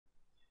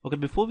Okay,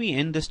 before we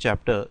end this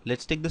chapter,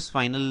 let's take this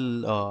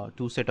final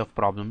two set of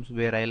problems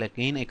where I'll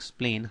again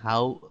explain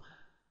how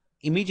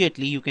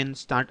immediately you can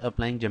start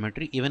applying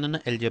geometry even in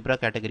an algebra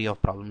category of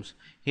problems.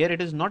 Here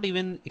it is not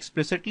even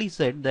explicitly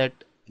said that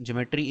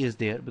geometry is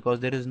there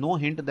because there is no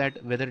hint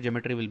that whether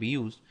geometry will be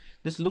used.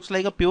 This looks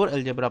like a pure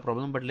algebra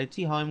problem, but let's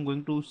see how I'm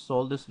going to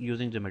solve this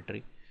using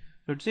geometry.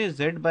 So it says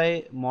z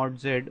by mod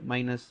z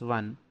minus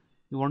 1.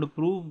 You want to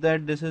prove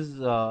that this is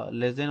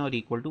less than or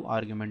equal to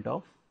argument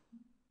of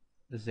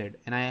z,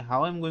 and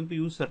how I'm going to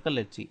use circle.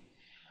 Let's see.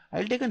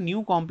 I'll take a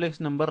new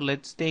complex number.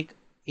 Let's take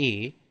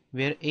a,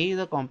 where a is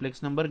a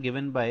complex number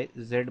given by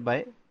z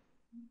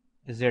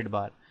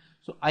bar.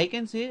 So I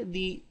can say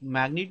the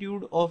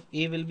magnitude of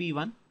a will be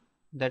 1.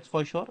 That's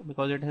for sure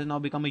because it has now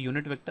become a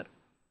unit vector.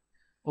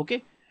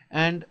 Okay,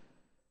 and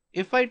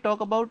if I talk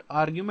about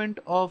argument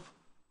of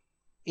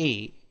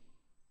a,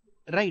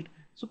 right,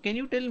 so can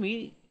you tell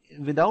me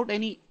without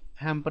any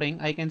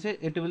hampering, I can say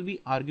it will be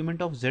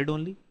argument of z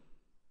only,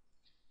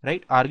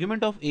 right?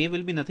 Argument of a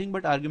will be nothing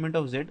but argument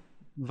of z.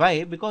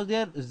 Why? Because they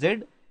are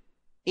z,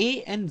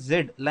 a and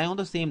z lie on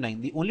the same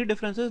line. The only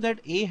difference is that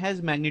a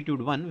has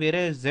magnitude 1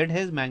 whereas z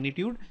has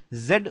magnitude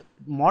z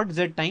mod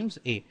z times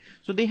a.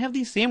 So they have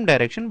the same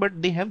direction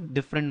but they have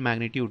different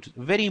magnitudes.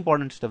 Very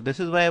important stuff. This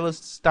is why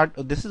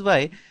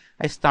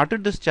I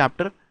started this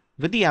chapter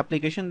with the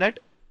application that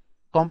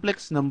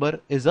complex number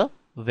is a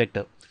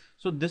vector.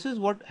 So this is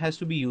what has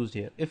to be used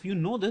here. If you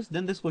know this,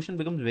 then this question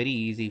becomes very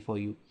easy for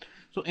you.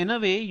 So in a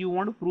way you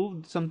want to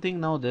prove something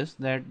now,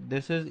 that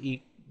this is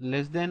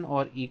less than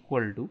or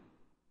equal to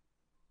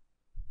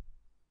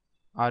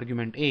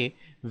argument a,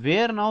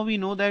 where now we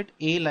know that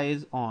a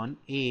lies on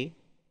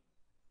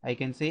I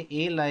can say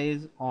a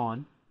lies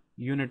on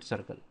unit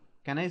circle.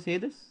 Can I say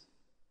this?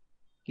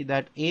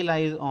 That a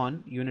lies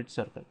on unit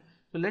circle.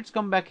 So let's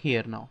come back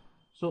here now.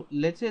 So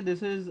let's say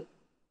this is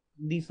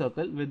the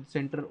circle with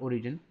center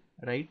origin,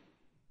 right?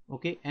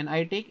 Okay, and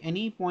I take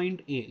any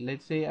point a.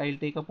 Let's say I'll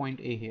take a point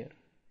a here,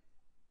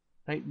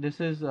 right? This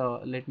is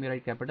let me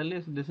write capital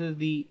S. This is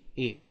the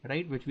a,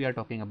 right, which we are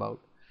talking about.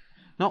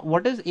 Now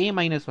what is a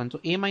minus 1? So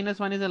a minus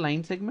 1 is a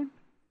line segment,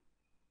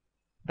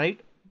 right,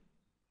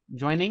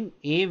 joining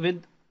a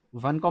with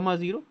 1 comma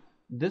 0.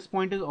 This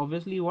point is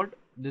obviously what?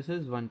 This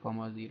is 1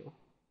 comma 0,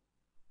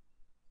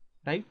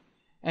 right?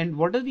 And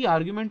what is the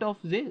argument of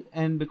z?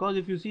 And because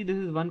if you see this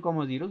is 1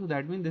 comma 0, so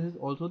that means this is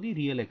also the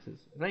real axis,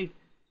 right?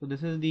 So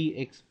this is the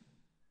x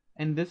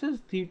and this is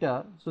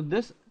theta. So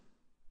this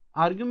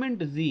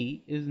argument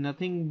z is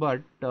nothing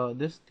but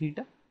this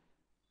theta,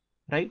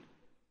 right?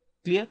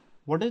 Clear?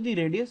 What is the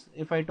radius?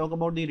 If I talk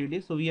about the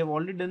radius, so we have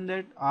already done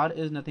that r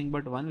is nothing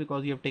but 1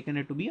 because we have taken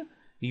it to be a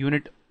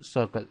unit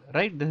circle,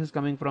 right? This is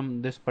coming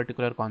from this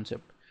particular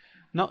concept.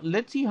 Now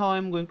let's see how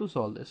I'm going to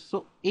solve this.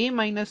 So a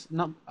minus,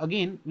 now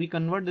again we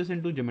convert this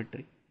into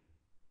geometry,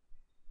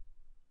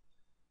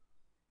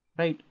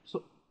 right?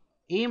 So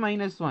a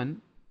minus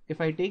 1,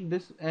 if I take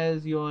this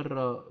as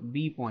your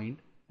b point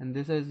and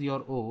this as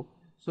your o,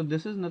 so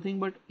this is nothing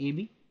but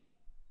ab,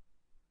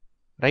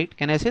 right?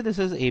 Can I say this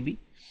is ab?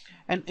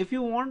 And if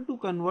you want to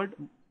convert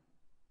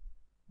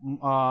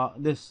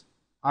this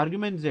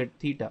argument z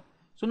theta,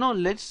 so now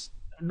let's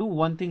do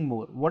one thing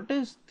more. What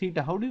is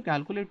theta? How do you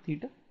calculate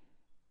theta?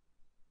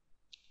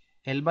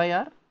 L by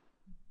r,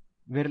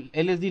 where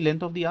L is the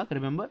length of the arc.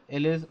 Remember,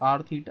 L is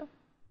r theta,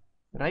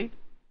 right?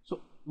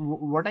 So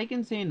what I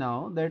can say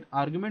now, that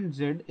argument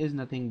z is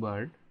nothing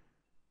but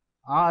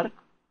arc,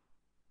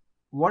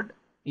 what,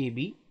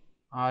 AB,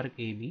 arc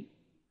AB,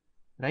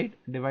 right,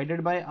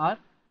 divided by r.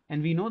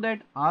 And we know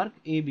that arc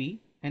AB,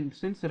 and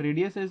since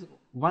radius is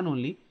 1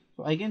 only,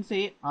 so I can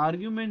say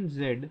argument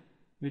z,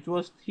 which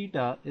was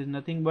theta, is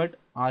nothing but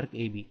arc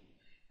AB,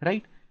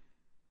 right?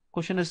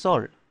 Question is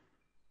solved.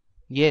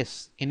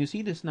 Yes, can you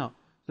see this now?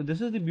 So this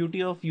is the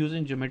beauty of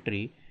using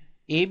geometry.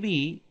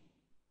 AB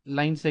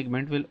line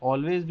segment will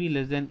always be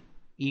less than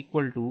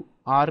equal to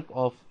arc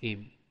of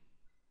AB.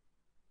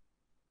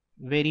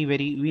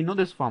 We know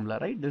this formula,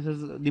 right? This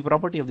is the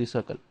property of the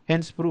circle,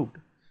 hence proved.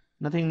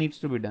 Nothing needs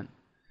to be done.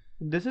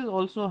 This is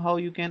also how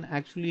you can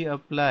actually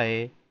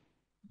apply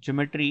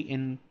geometry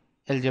in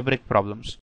algebraic problems.